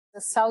The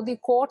Saudi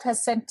court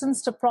has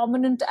sentenced a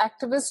prominent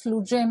activist,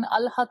 Loujain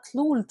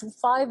al-Hathloul, to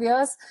 5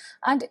 years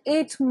and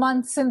 8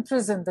 months in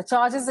prison. The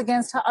charges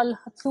against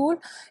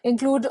al-Hathloul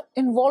include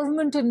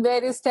involvement in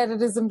various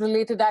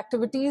terrorism-related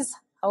activities.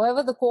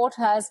 However, the court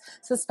has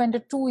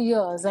suspended 2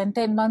 years and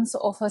 10 months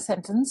of her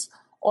sentence,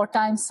 or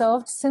time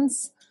served,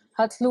 since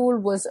Hathloul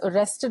was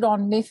arrested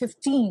on May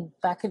 15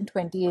 back in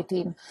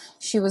 2018.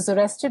 She was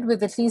arrested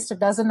with at least a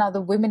dozen other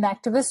women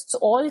activists,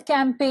 all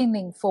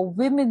campaigning for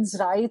women's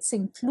rights,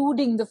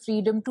 including the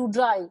freedom to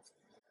drive.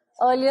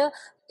 Earlier,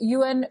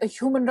 UN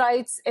human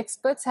rights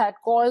experts had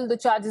called the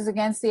charges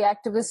against the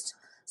activist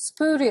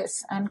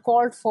spurious and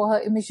called for her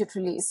immediate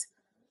release.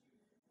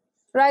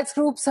 Rights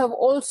groups have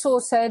also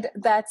said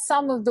that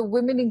some of the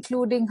women,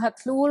 including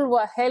Hathloul,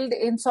 were held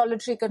in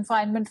solitary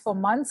confinement for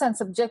months and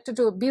subjected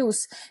to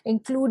abuse,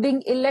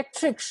 including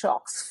electric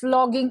shocks,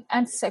 flogging,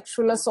 and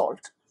sexual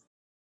assault.